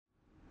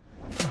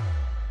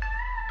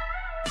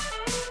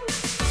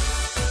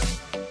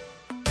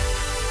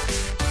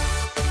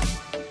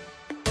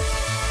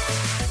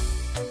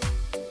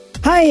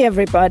Hi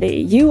everybody,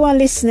 you are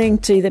listening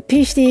to the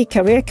PhD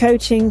Career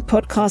Coaching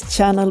podcast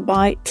channel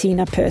by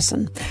Tina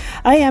Persson.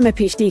 I am a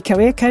PhD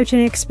career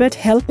coaching expert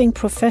helping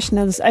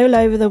professionals all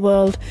over the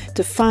world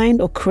to find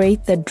or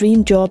create their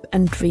dream job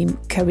and dream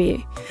career.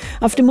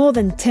 After more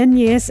than 10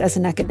 years as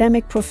an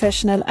academic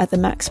professional at the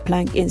Max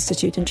Planck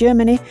Institute in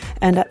Germany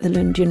and at the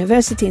Lund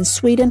University in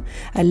Sweden,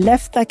 I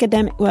left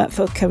academic work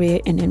for a career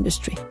in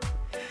industry.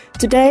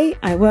 Today,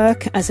 I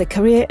work as a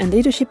career and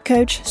leadership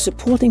coach,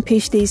 supporting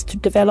PhDs to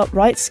develop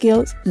right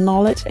skills,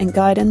 knowledge and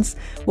guidance,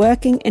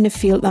 working in a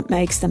field that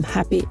makes them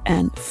happy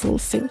and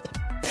fulfilled.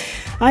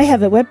 I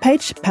have a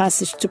webpage,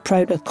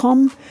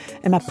 passagetopro.com,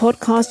 and my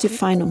podcast you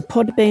find on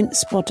Podbean,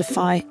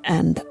 Spotify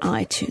and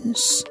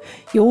iTunes.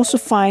 You also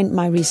find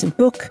my recent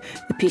book,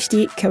 The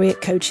PhD Career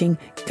Coaching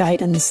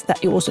Guidance,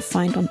 that you also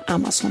find on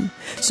Amazon.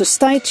 So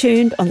stay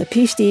tuned on the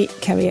PhD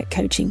Career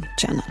Coaching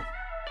channel.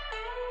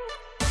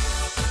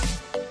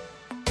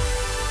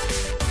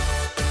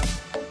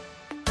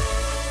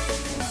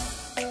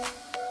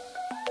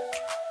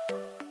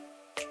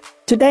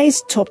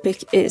 Today's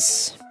topic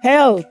is,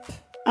 help,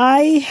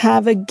 I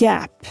have a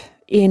gap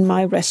in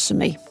my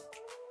resume.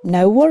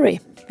 No worry,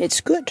 it's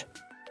good.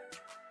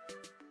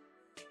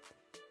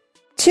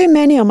 Too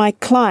many of my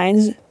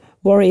clients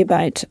worry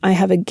about, I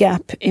have a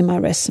gap in my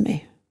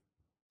resume.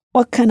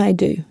 What can I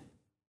do?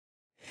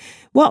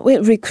 What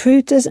will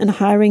recruiters and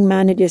hiring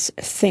managers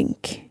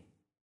think?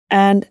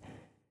 And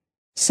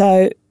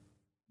so,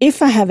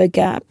 if I have a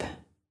gap,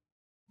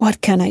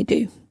 what can I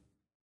do?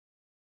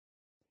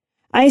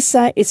 I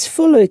say it's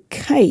fully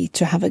okay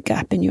to have a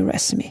gap in your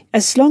resume,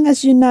 as long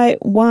as you know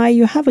why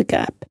you have a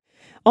gap.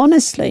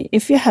 Honestly,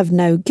 if you have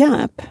no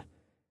gap,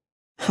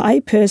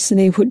 I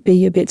personally would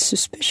be a bit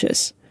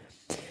suspicious.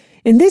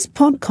 In this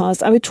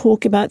podcast, I will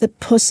talk about the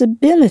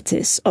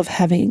possibilities of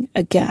having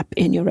a gap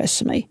in your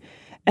resume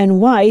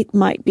and why it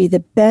might be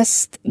the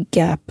best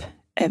gap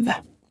ever.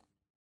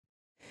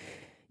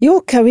 Your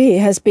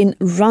career has been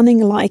running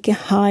like a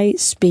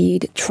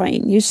high-speed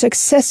train. You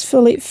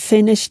successfully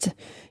finished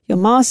your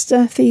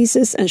master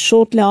thesis and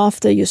shortly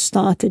after you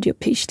started your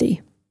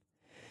PhD.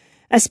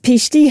 As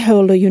PhD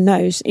holder, you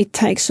know it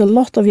takes a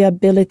lot of your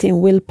ability and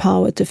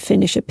willpower to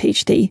finish a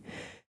PhD,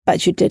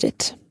 but you did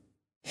it.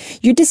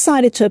 You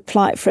decided to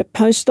apply for a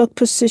postdoc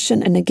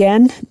position, and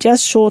again,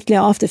 just shortly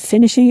after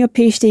finishing your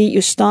PhD,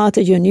 you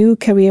started your new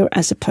career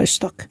as a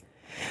postdoc.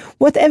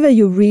 Whatever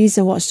your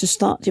reason was to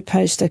start your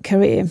postdoc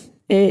career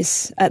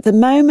is, at the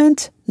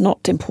moment,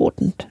 not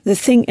important. The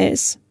thing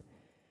is,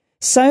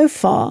 so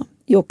far,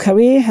 your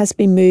career has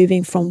been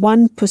moving from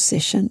one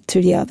position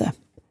to the other,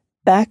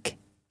 back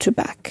to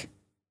back.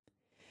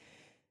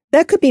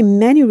 There could be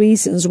many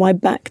reasons why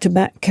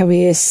back-to-back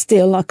careers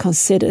still are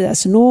considered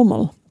as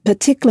normal,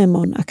 particularly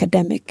among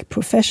academic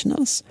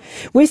professionals.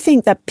 We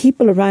think that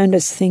people around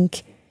us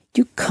think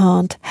you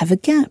can't have a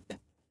gap.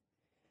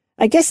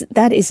 I guess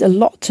that is a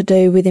lot to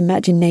do with the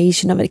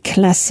imagination of a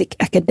classic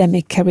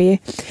academic career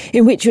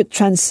in which you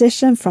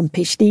transition from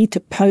PhD to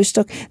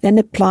postdoc, then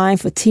applying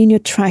for tenure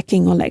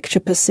tracking or lecture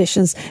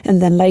positions,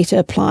 and then later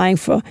applying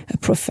for a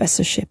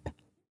professorship.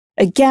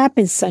 A gap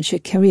in such a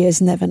career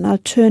is never an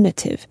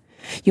alternative.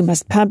 You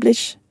must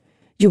publish,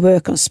 you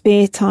work on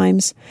spare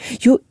times,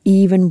 you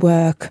even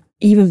work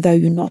even though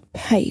you're not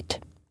paid.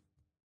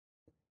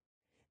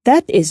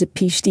 That is a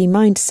PhD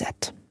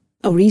mindset,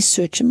 a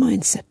researcher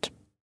mindset.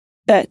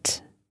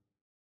 But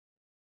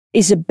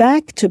is a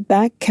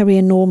back-to-back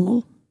career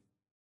normal?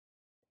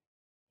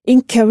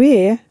 In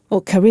career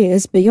or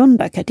careers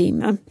beyond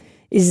academia,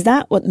 is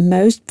that what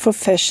most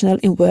professionals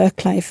in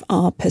work life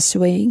are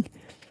pursuing?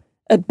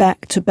 A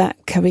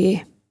back-to-back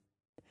career?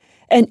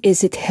 And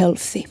is it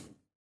healthy?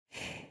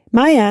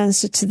 My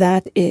answer to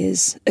that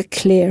is a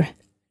clear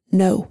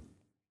no.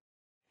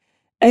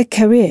 A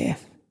career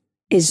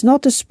is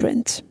not a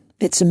sprint,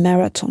 it's a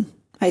marathon.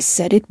 I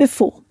said it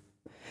before.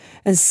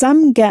 And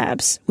some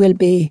gaps will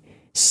be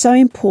so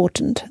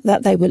important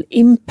that they will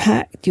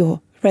impact your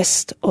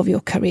rest of your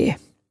career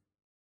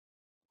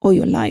or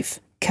your life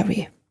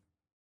career.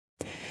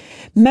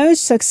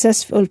 Most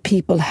successful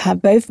people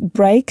have both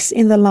breaks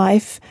in their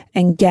life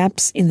and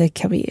gaps in their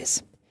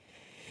careers.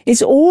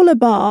 It's all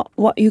about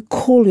what you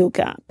call your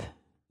gap,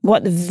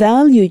 what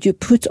value you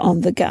put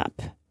on the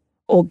gap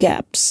or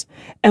gaps,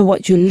 and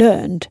what you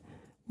learned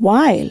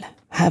while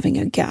having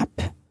a gap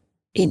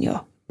in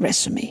your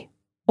resume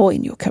or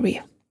in your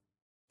career.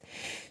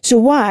 So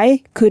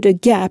why could a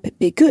gap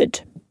be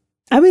good?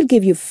 I will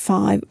give you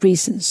 5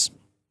 reasons.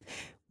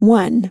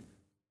 1.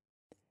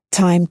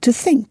 Time to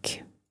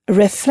think,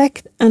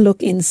 reflect and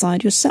look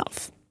inside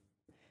yourself.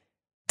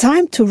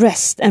 Time to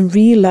rest and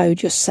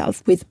reload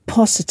yourself with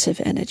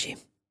positive energy.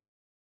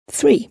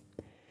 3.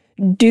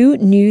 Do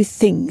new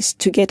things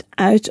to get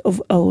out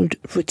of old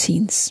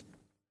routines.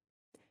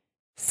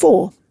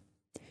 4.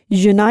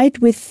 Unite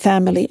with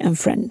family and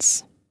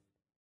friends.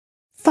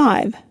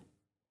 5.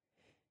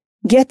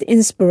 Get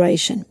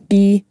inspiration.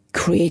 Be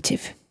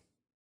creative.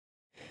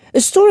 A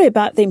story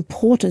about the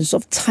importance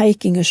of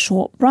taking a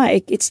short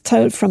break, it's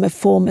told from a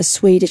former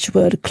Swedish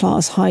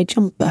world-class high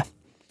jumper.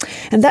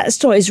 And that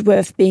story is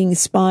worth being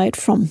inspired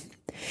from.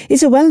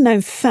 It's a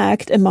well-known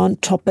fact among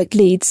top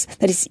athletes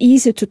that it's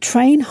easy to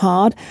train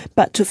hard,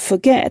 but to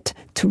forget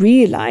to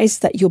realize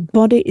that your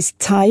body is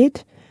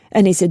tired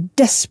and is in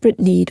desperate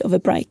need of a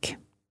break.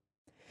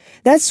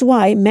 That's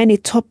why many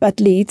top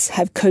athletes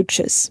have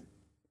coaches.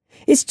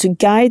 It's to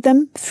guide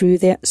them through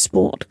their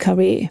sport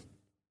career.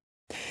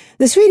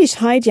 The Swedish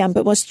high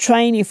jumper was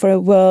training for a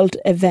world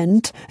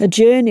event, a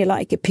journey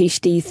like a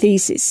PhD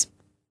thesis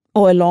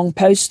or a long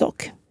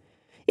postdoc.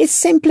 It's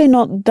simply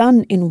not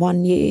done in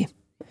 1 year.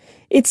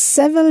 It's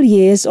several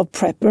years of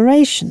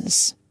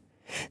preparations.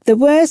 The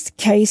worst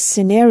case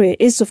scenario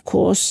is, of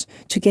course,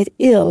 to get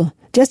ill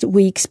just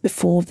weeks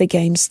before the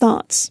game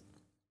starts.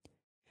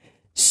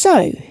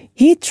 So,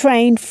 he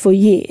trained for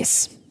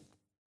years.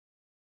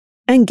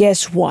 And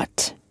guess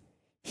what?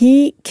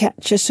 He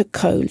catches a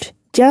cold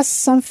just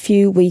some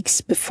few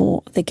weeks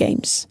before the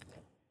games.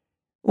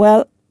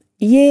 Well,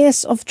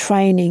 years of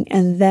training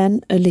and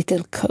then a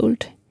little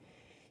cold.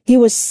 He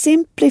was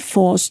simply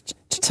forced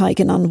to take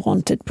an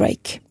unwanted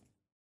break.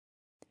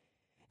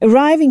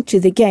 Arriving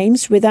to the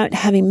games without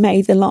having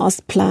made the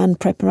last planned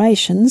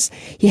preparations,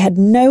 he had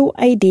no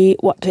idea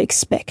what to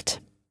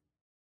expect.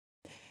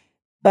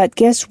 But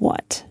guess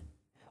what?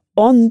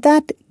 On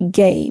that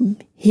game,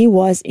 he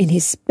was in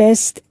his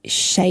best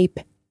shape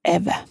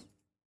ever.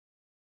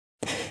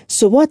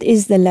 So what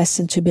is the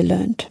lesson to be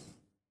learned?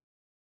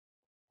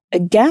 A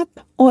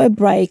gap or a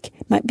break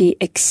might be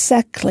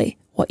exactly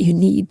what you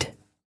need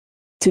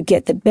to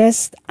get the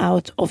best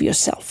out of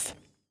yourself.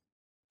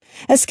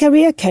 As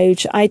career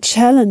coach, I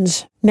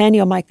challenge many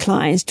of my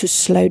clients to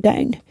slow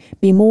down,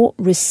 be more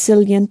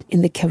resilient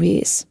in their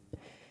careers.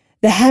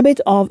 The habit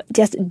of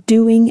just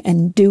doing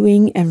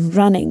and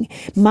running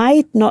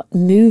might not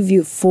move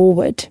you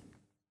forward.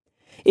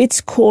 It's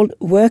called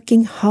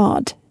working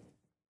hard,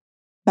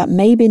 but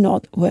maybe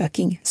not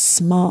working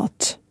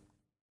smart.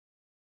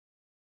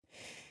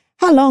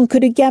 How long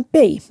could a gap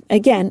be?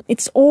 Again,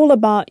 it's all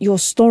about your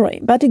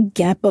story, but a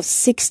gap of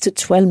 6 to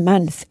 12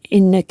 months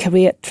in a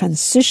career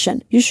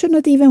transition, you should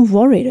not even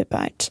worry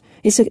about.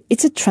 It's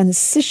a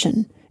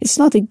transition. It's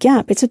not a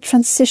gap, it's a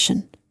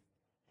transition.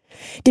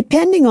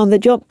 Depending on the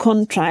job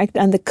contract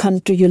and the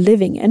country you're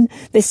living in,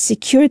 the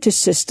security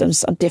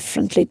systems are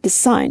differently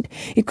designed.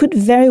 It could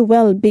very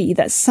well be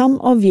that some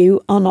of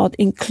you are not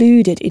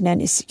included in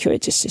any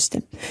security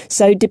system.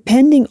 So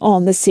depending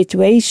on the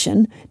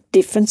situation,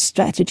 different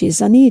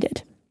strategies are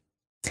needed.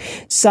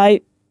 So,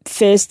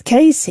 first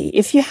case here,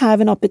 if you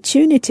have an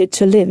opportunity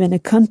to live in a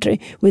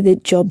country with a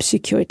job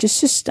security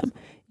system,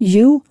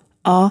 you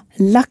are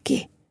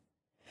lucky.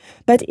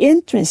 But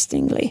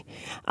interestingly,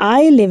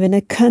 I live in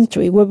a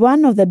country with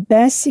one of the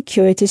best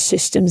security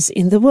systems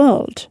in the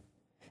world.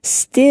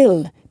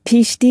 Still,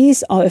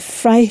 PhDs are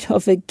afraid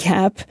of a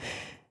gap,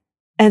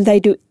 and they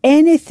do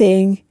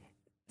anything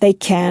they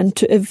can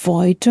to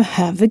avoid to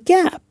have a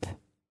gap.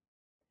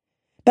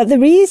 But the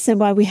reason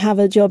why we have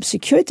a job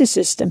security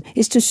system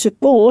is to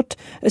support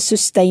a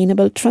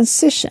sustainable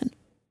transition.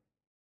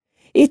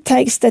 It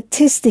takes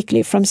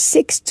statistically from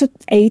 6 to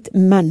 8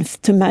 months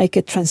to make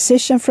a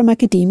transition from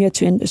academia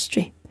to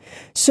industry.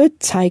 So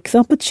take the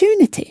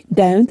opportunity.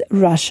 Don't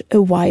rush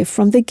away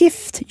from the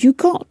gift you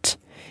got.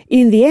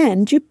 In the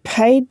end, you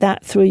paid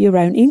that through your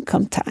own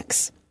income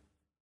tax.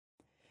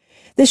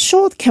 The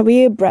short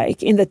career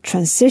break in the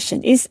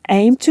transition is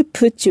aimed to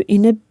put you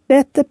in a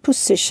better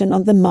position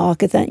on the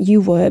market than you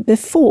were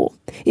before.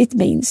 It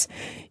means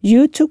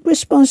you took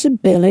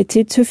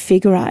responsibility to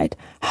figure out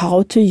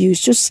how to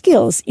use your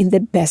skills in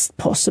the best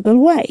possible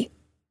way.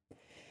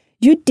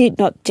 You did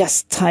not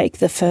just take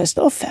the first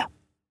offer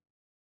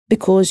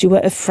because you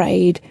were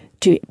afraid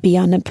to be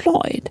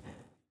unemployed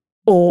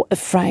or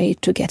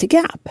afraid to get a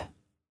gap.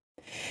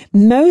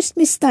 Most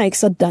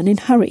mistakes are done in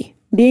hurry,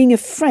 being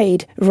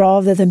afraid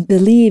rather than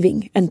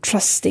believing and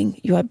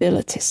trusting your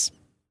abilities.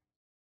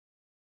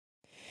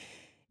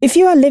 If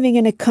you are living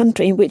in a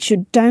country in which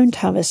you don't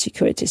have a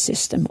security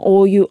system,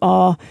 or you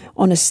are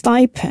on a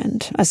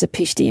stipend as a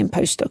PhD and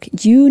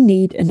postdoc, you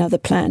need another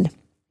plan.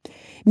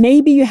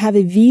 Maybe you have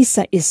a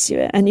visa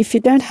issue, and if you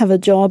don't have a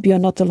job, you're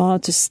not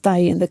allowed to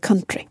stay in the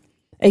country.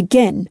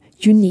 Again,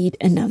 you need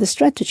another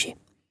strategy.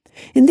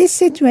 In this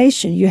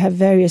situation, you have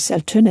various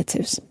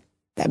alternatives.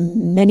 There are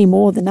many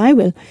more than I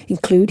will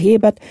include here,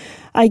 but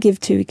I give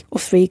 2 or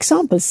 3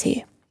 examples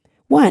here.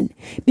 1.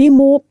 Be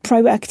more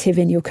proactive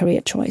in your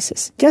career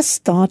choices. Just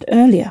start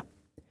earlier.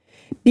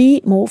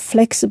 Be more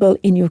flexible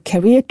in your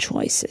career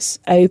choices.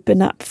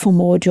 Open up for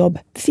more job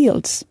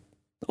fields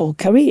or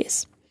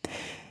careers.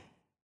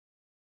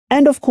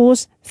 And of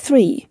course,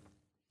 3.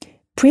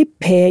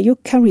 Prepare your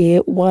career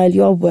while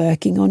you are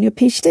working on your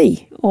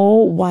PhD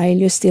or while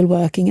you're still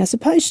working as a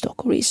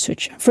postdoc or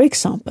researcher. For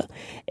example,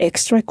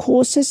 extra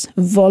courses,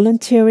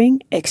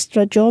 volunteering,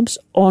 extra jobs,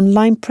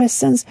 online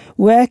presence,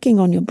 working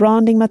on your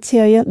branding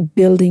material,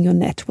 building your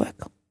network.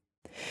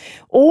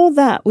 All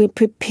that will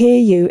prepare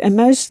you, and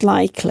most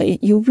likely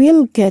you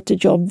will get a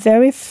job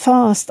very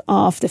fast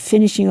after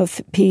finishing your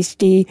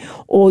PhD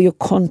or your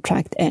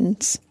contract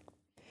ends.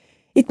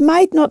 It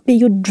might not be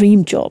your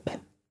dream job,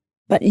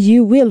 but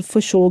you will for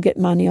sure get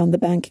money on the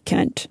bank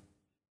account.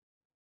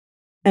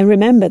 And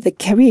remember, the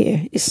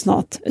career is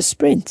not a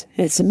sprint,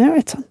 it's a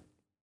marathon.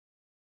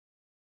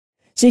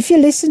 So if you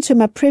listen to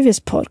my previous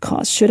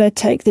podcast, should I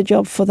take the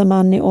job for the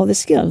money or the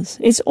skills?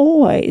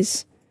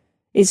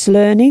 It's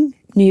learning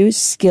new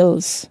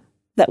skills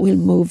that will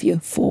move you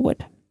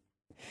forward.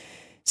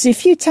 So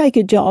if you take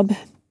a job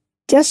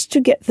just to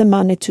get the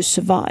money to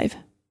survive,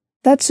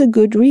 that's a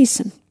good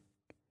reason.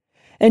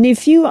 And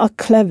if you are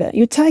clever,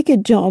 you take a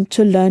job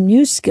to learn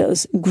new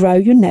skills, grow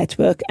your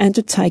network, and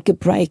to take a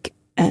break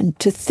and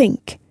to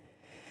think.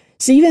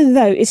 So even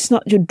though it's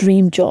not your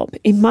dream job,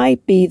 it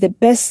might be the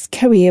best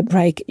career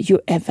break you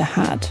ever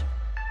had.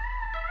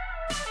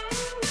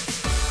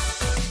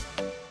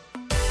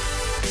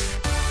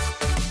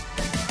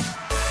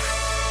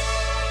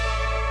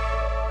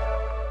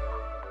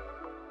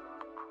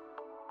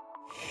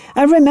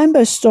 I remember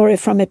a story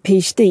from a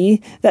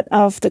PhD that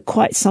after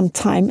quite some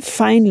time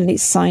finally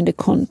signed a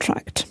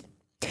contract.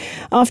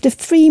 After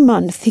 3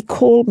 months, he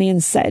called me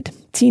and said,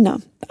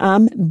 "Tina,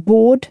 I'm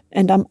bored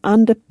and I'm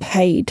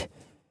underpaid.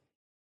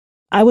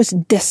 I was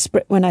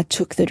desperate when I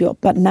took the job,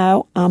 but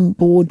now I'm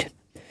bored."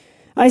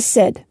 I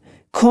said,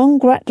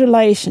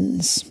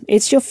 "Congratulations,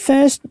 it's your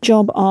first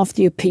job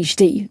after your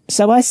PhD,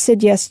 so I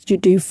suggest you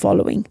do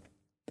following.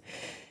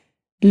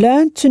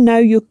 Learn to know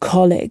your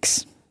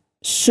colleagues.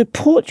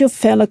 Support your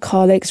fellow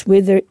colleagues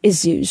with their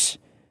issues.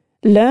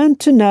 Learn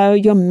to know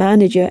your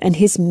manager and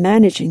his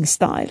managing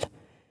style.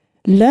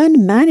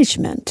 Learn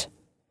management.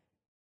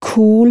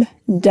 Cool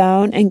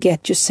down and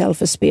get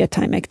yourself a spare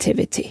time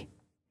activity.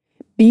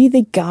 Be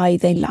the guy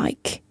they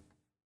like."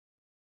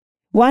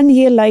 1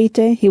 year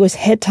later, he was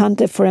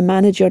headhunted for a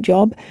manager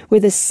job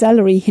with a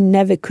salary he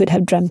never could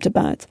have dreamt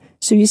about.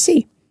 So you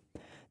see,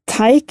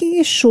 taking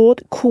a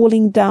short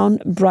cooling down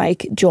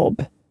break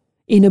job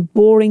in a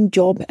boring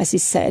job, as he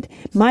said,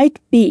 might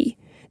be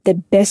the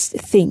best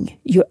thing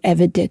you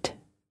ever did.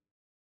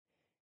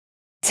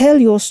 Tell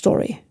your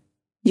story.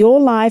 Your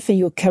life and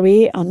your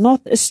career are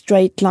not a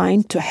straight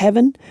line to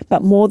heaven,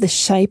 but more the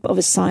shape of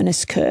a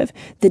sinus curve.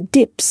 The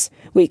dips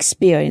we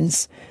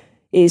experience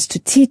is to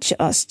teach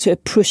us to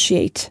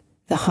appreciate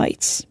the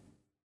heights.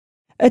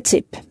 A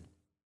tip.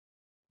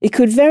 It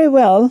could very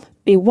well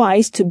be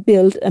wise to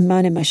build a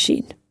money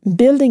machine,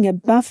 building a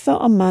buffer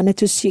of money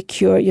to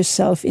secure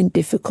yourself in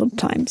difficult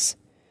times.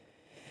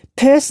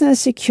 Personal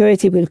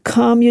security will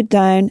calm you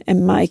down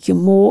and make you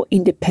more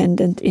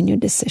independent in your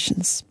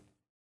decisions.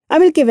 I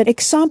will give an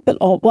example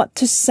of what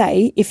to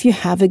say if you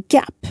have a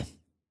gap.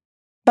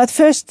 But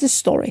first, the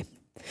story.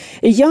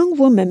 A young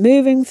woman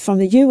moving from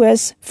the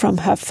US from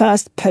her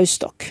first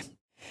postdoc.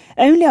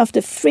 Only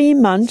after 3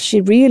 months she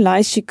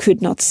realized she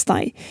could not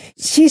stay.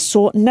 She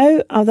saw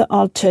no other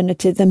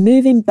alternative than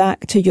moving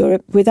back to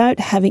Europe without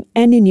having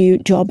any new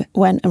job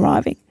when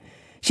arriving.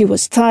 She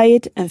was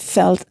tired and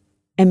felt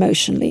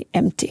emotionally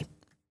empty.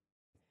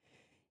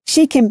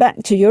 She came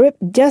back to Europe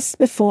just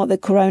before the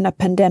corona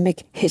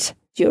pandemic hit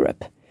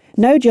Europe.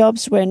 No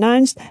jobs were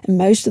announced and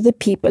most of the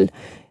people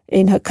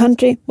in her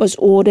country was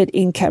ordered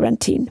in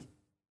quarantine.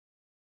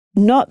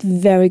 Not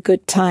very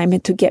good time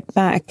to get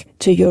back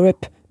to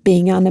Europe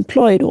being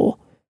unemployed or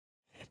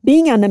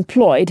being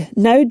unemployed,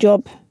 no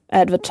job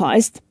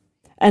advertised,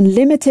 and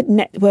limited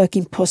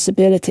networking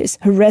possibilities.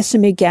 Her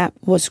resume gap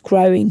was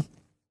growing.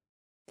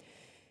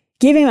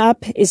 Giving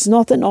up is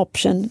not an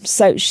option,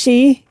 so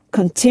she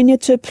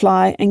continued to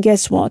apply, and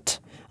guess what?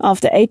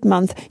 After 8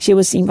 months, she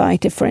was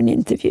invited for an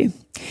interview.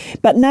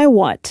 But now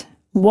what?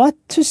 What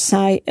to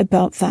say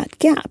about that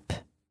gap?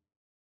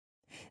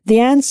 The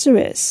answer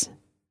is,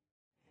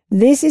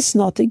 this is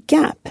not a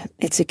gap,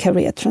 it's a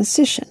career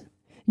transition.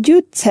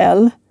 You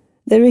tell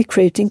the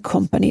recruiting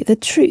company the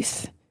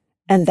truth,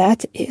 and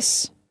that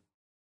is,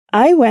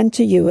 I went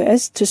to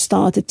US to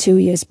start a 2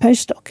 years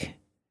postdoc.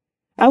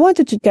 I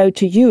wanted to go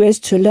to US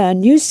to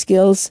learn new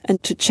skills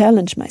and to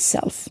challenge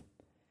myself.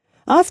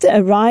 After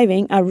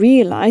arriving, I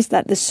realized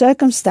that the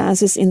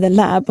circumstances in the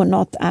lab were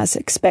not as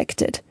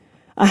expected.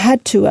 I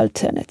had 2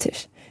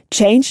 alternatives,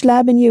 change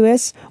lab in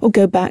US or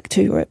go back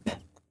to Europe.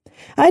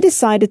 I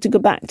decided to go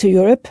back to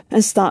Europe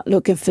and start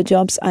looking for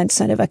jobs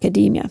outside of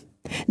academia.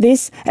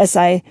 This,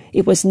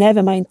 it was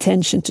never my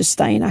intention to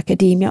stay in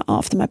academia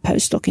after my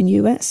postdoc in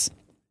US.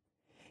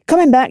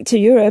 Coming back to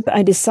Europe,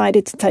 I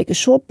decided to take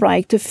a short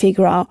break to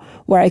figure out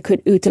where I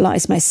could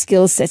utilize my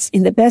skill sets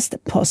in the best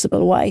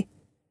possible way.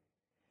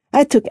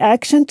 I took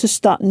action to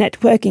start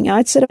networking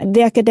outside of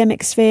the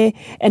academic sphere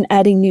and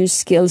adding new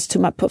skills to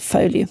my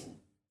portfolio.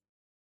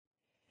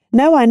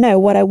 Now I know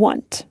what I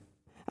want.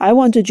 I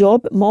want a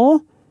job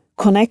more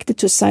connected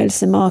to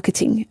sales and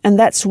marketing, and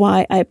that's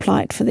why I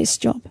applied for this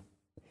job.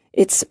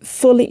 It's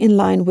fully in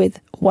line with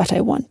what I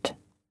want.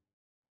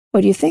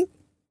 What do you think?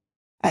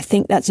 I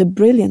think that's a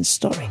brilliant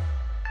story.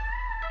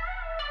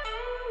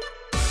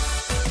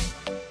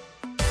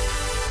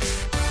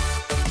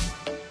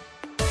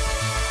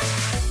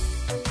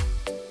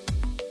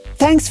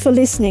 Thanks for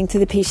listening to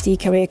the PhD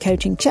Career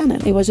Coaching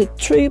channel. It was a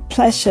true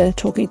pleasure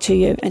talking to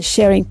you and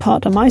sharing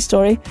part of my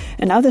story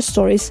and other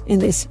stories in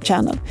this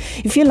channel.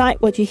 If you like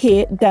what you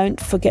hear,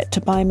 don't forget to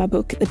buy my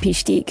book, The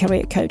PhD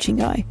Career Coaching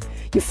Guide.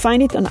 You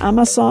find it on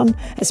Amazon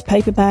as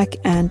paperback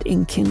and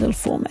in Kindle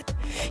format.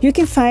 You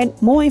can find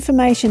more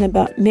information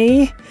about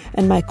me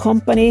and my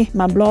company,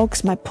 my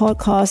blogs, my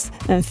podcast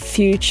and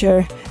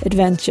future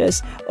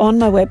adventures on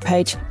my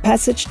webpage,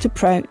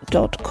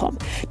 passagetopro.com.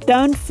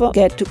 Don't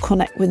forget to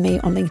connect with me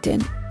on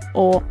LinkedIn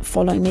or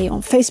follow me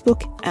on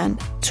Facebook and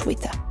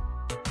Twitter.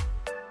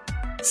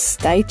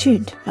 Stay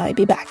tuned. I'll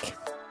be back.